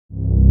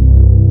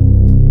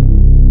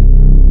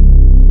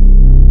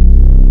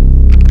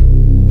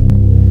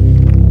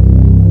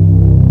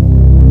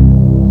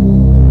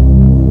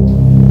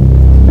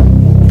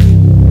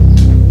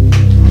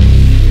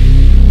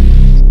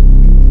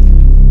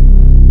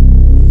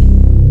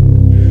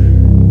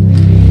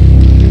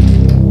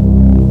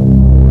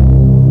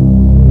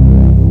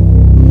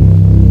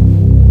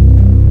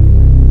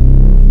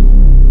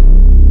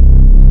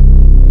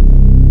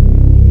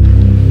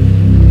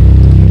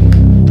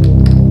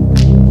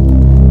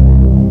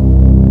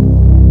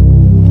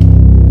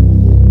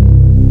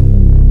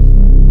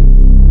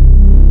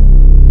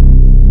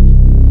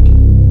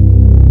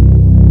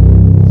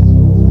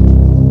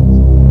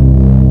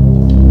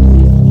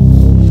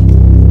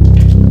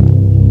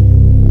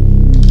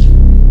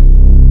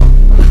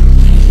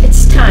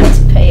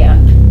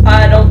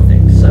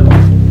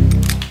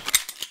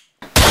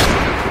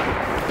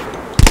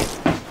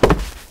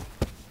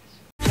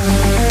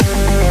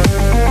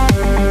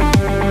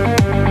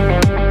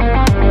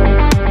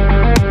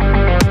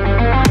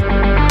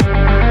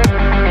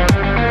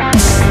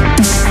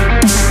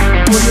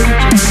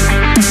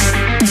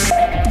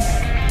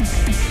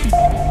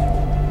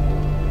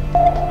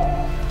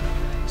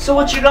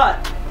what you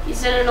got?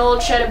 He's in an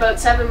old shed about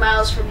 7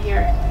 miles from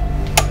here.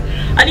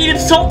 I need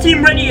assault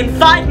team ready in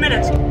 5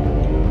 minutes.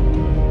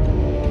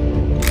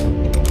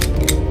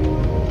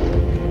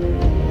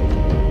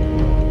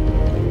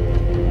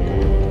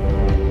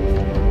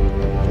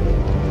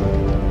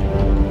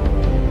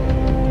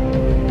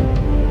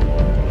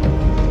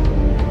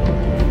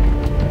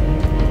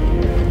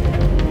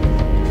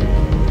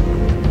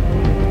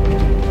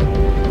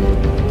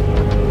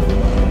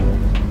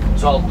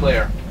 It's all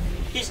clear.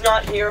 He's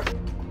not here.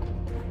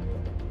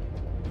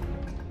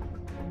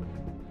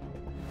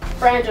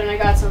 Brandon, I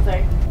got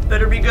something.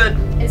 Better be good.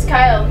 It's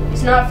Kyle.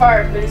 He's not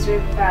far, but he's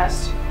moving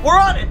fast. We're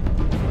on it!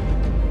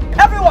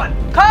 Everyone!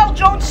 Kyle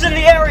Jones is in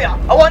the area!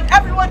 I want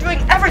everyone doing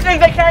everything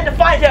they can to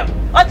find him!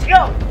 Let's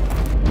go!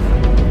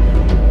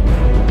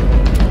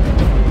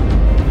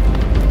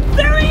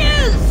 There he is!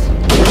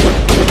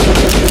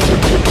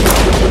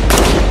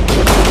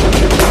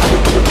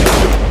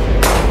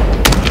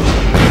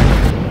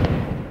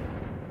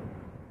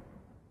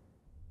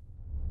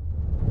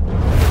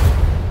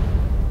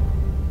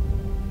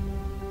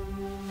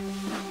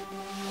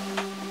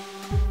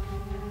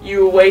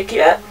 You awake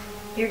yet?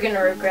 You're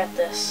gonna regret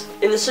this.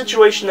 In the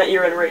situation that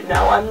you're in right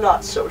now, I'm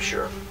not so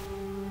sure.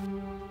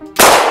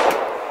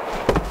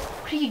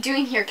 What are you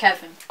doing here,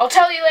 Kevin? I'll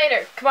tell you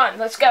later. Come on,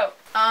 let's go.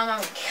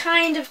 I'm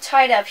kind of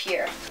tied up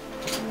here.